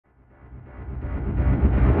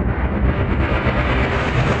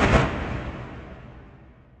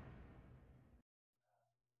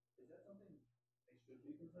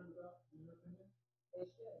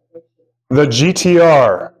The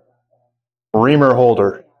GTR reamer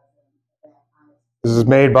holder. This is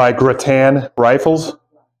made by Gre-Tan rifles,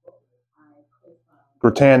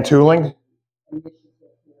 Gre-Tan tooling.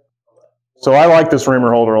 So I like this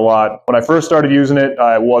reamer holder a lot. When I first started using it,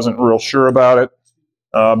 I wasn't real sure about it,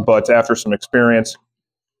 but after some experience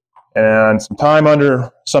and some time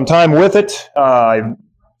with it, I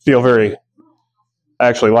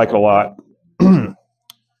actually like it a lot.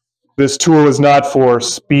 This tool is not for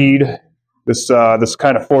speed. This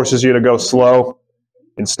kind of forces you to go slow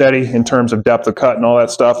and steady in terms of depth of cut and all that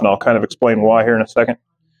stuff, and I'll kind of explain why here in a second.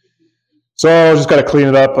 So I just got to clean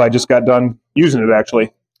it up. I just got done using it,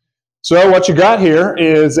 actually. So what you got here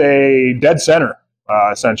is a dead center,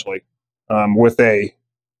 essentially, with a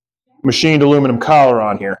machined aluminum collar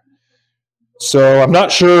on here. So I'm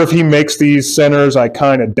not sure if he makes these centers. I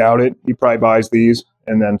kind of doubt it. He probably buys these,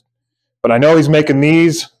 but I know he's making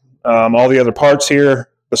these. All the other parts here,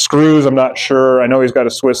 the screws, I'm not sure. I know he's got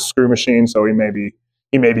a Swiss screw machine, so he may be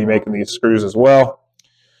making these screws as well.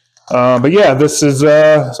 But yeah, this is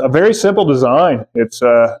a very simple design. It's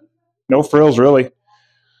no frills, really.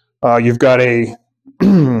 You've got a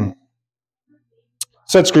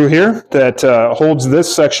set screw here that holds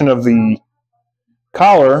this section of the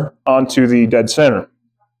collar onto the dead center.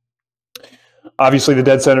 Obviously, the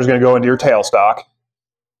dead center is going to go into your tailstock.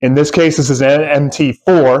 In this case, this is an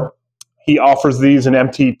MT4. He offers these in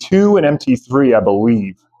MT2 and MT3, I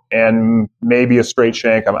believe, and maybe a straight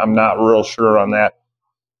shank. I'm not real sure on that.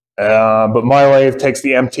 But my lathe takes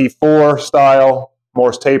the MT4 style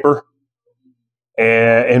Morse taper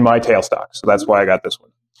in my tailstock, so that's why I got this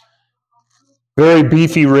one. Very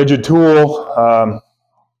beefy, rigid tool,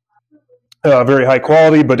 very high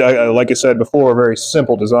quality, but like I said before, very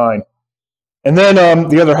simple design. And then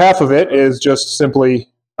the other half of it is just simply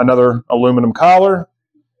another aluminum collar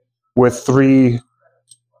with 3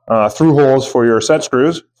 through holes for your set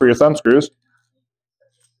screws, for your thumb screws,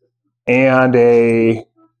 and a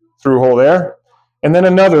through hole there, and then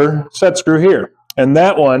another set screw here. And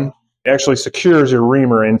that one actually secures your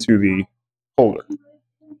reamer into the holder.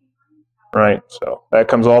 Right, so that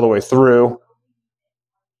comes all the way through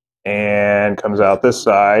and comes out this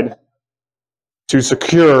side to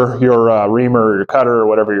secure your reamer or your cutter or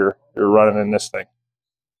whatever you're running in this thing.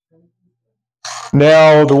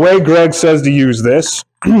 Now, the way Greg says to use this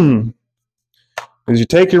is you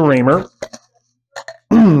take your reamer.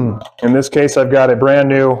 In this case, I've got a brand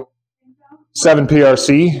new 7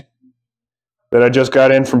 PRC that I just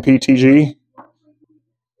got in from PTG.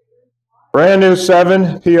 Brand new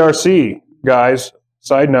 7 PRC, guys.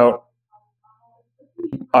 Side note,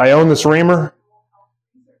 I own this reamer,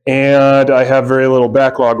 and I have very little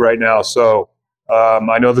backlog right now, so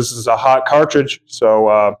I know this is a hot cartridge, so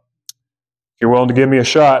if you're willing to give me a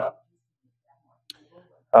shot.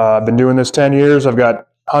 I've been doing this 10 years. I've got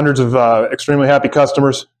hundreds of extremely happy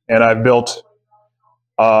customers, and I've built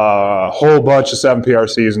a whole bunch of 7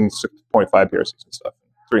 PRCs and 6.5 PRCs and stuff,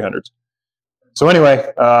 300s. So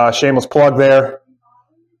anyway, shameless plug there.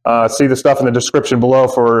 See the stuff in the description below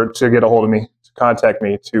to get a hold of me, to contact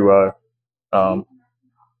me to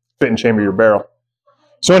fit and chamber your barrel.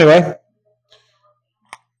 So anyway,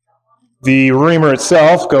 the reamer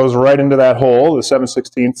itself goes right into that hole, the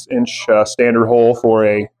 7/16 inch standard hole for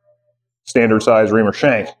a standard size reamer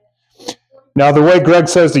shank. Now, the way Greg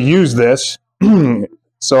says to use this,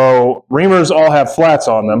 so reamers all have flats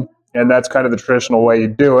on them, and that's kind of the traditional way you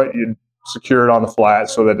do it. You secure it on the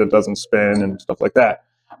flat so that it doesn't spin and stuff like that.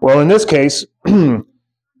 Well, in this case,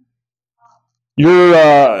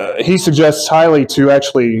 he suggests highly to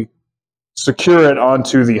actually secure it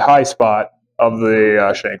onto the high spot of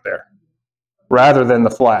the shank there, rather than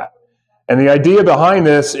the flat. And the idea behind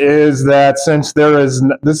this is that since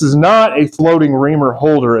this is not a floating reamer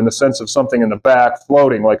holder in the sense of something in the back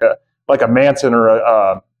floating like a Manson or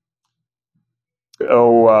a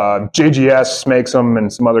JGS makes them,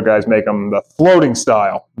 and some other guys make them, the floating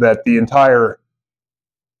style, that the entire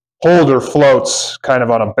holder floats kind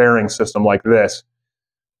of on a bearing system like this.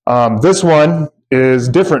 This one is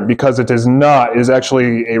different because it is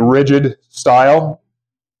actually a rigid style,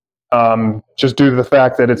 just due to the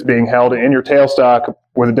fact that it's being held in your tailstock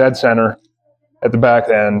with a dead center at the back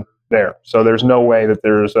end there. So there's no way that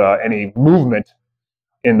there's any movement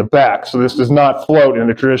in the back. So this does not float in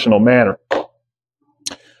a traditional manner.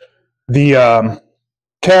 The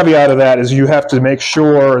caveat of that is you have to make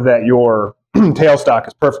sure that your tailstock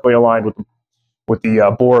is perfectly aligned with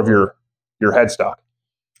the bore of your headstock.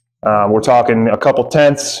 We're talking a couple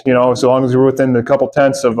tenths, as long as you're within the couple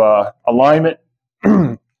tenths of alignment,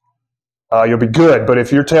 you'll be good. But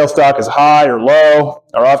if your tailstock is high or low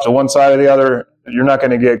or off to one side or the other, you're not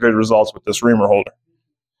going to get good results with this reamer holder.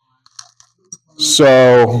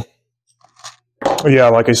 So, yeah,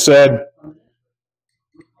 like I said,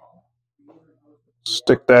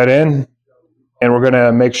 stick that in, and we're going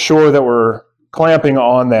to make sure that we're clamping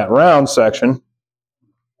on that round section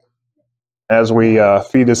as we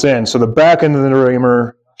feed this in. So the back end of the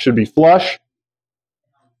reamer should be flush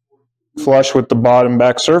with the bottom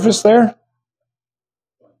back surface there.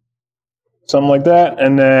 Something like that.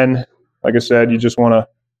 And then, like I said, you just want to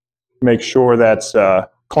make sure that's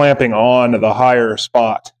clamping on the higher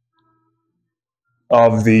spot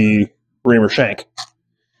of the reamer shank.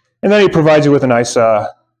 And then he provides you with a nice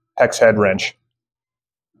hex head wrench.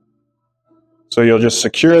 So you'll just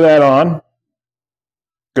secure that on,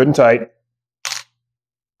 good and tight.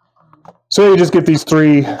 So you just get these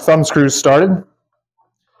 3 thumb screws started.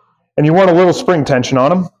 And you want a little spring tension on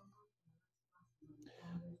them.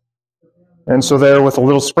 And so there, with a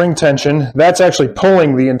little spring tension, that's actually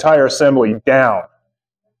pulling the entire assembly down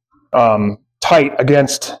tight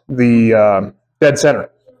against the dead center.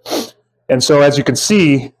 And so as you can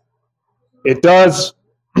see, it does,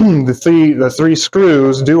 the 3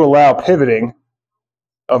 screws do allow pivoting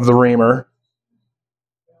of the reamer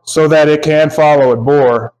so that it can follow a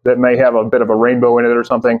bore that may have a bit of a rainbow in it or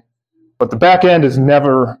something. But the back end is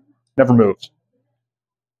never moves.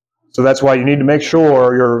 So that's why you need to make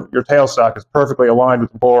sure your tailstock is perfectly aligned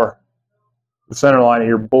with the bore, the center line of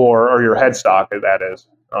your bore, or your headstock, that is.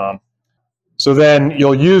 So then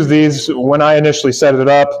you'll use these, when I initially set it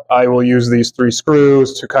up, I will use these 3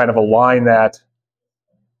 screws to kind of align that,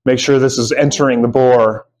 make sure this is entering the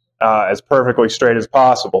bore as perfectly straight as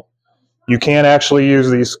possible. You can actually use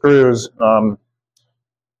these screws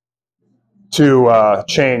to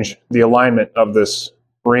change the alignment of this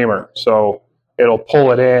reamer. So it'll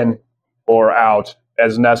pull it in or out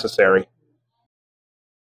as necessary.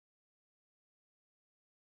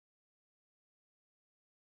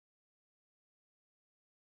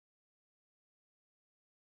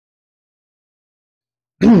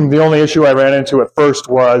 The only issue I ran into at first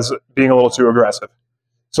was being a little too aggressive.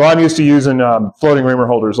 So I'm used to using floating reamer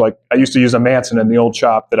holders. Like I used to use a Manson in the old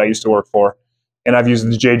shop that I used to work for. And I've used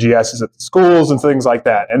the JGSs at the schools and things like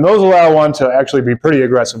that. And those allow one to actually be pretty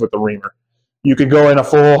aggressive with the reamer. You could go in a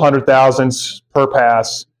full 100 thousandths per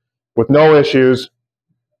pass with no issues.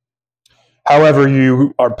 However,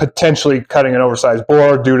 you are potentially cutting an oversized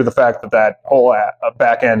bore due to the fact that that whole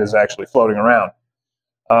back end is actually floating around.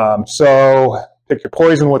 So pick your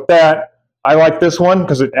poison with that. I like this one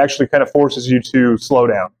because it actually kind of forces you to slow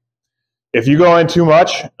down. If you go in too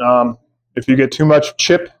much, if you get too much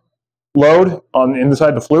chip load on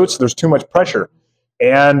inside the flutes, there's too much pressure,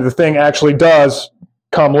 and the thing actually does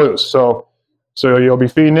come loose. So you'll be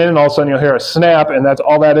feeding in, and all of a sudden you'll hear a snap, and that's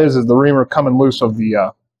all that is the reamer coming loose of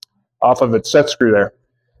the off of its set screw there,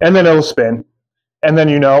 and then it'll spin, and then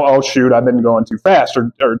you know, oh shoot, I've been going too fast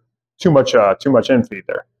or too much in feed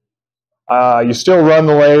there. You still run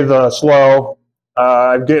the lathe slow.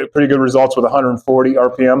 I get pretty good results with 140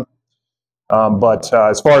 RPM. But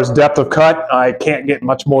as far as depth of cut, I can't get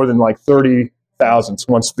much more than like 30 thousandths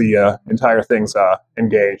once the entire thing's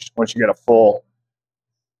engaged, once you get a full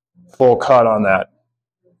cut on that.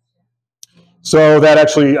 So that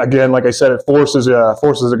actually, again, like I said, it forces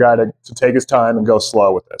a guy to take his time and go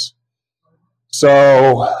slow with this.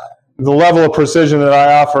 So the level of precision that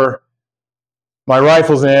I offer my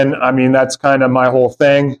rifles in, I mean, that's kind of my whole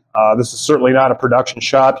thing. This is certainly not a production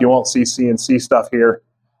shop. You won't see CNC stuff here.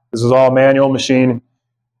 This is all manual machine,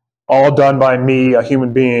 all done by me, a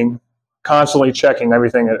human being, constantly checking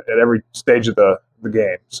everything at every stage of the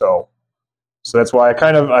game. So that's why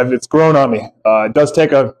it's grown on me. It does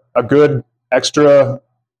take a good extra,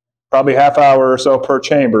 probably half hour or so per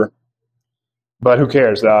chamber, but who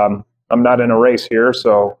cares? I'm not in a race here,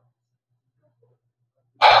 so.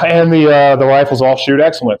 And the rifles all shoot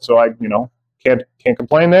excellent, so I can't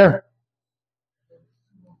complain there.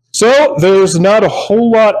 So there's not a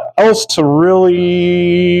whole lot else to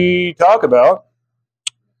really talk about.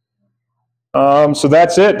 So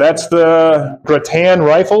that's it. That's the Gre-Tan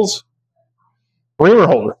rifles reamer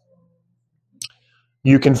holder.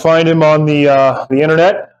 You can find him on the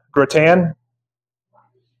internet, Gre-Tan.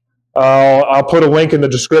 I'll put a link in the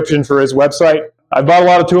description for his website. I've bought a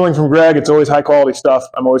lot of tooling from Greg. It's always high quality stuff.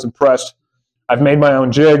 I'm always impressed. I've made my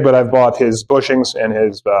own jig, but I've bought his bushings and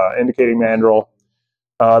his indicating mandrel,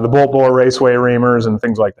 the bolt bore raceway reamers and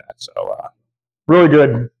things like that. So really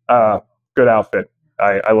good outfit.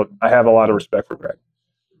 I have a lot of respect for Greg.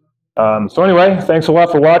 So anyway, thanks a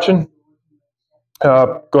lot for watching.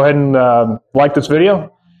 Go ahead and like this video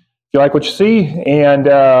if you like what you see, and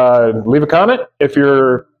leave a comment if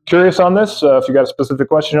you're curious on this, if you got a specific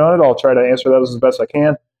question on it, I'll try to answer those as best I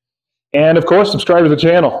can. And of course, subscribe to the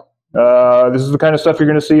channel. This is the kind of stuff you're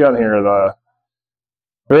going to see on here. The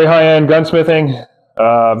very high-end gunsmithing,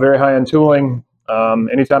 very high-end tooling.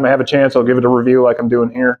 Anytime I have a chance, I'll give it a review like I'm doing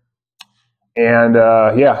here. And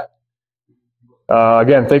yeah,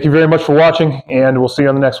 again, thank you very much for watching, and we'll see you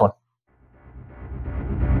on the next one.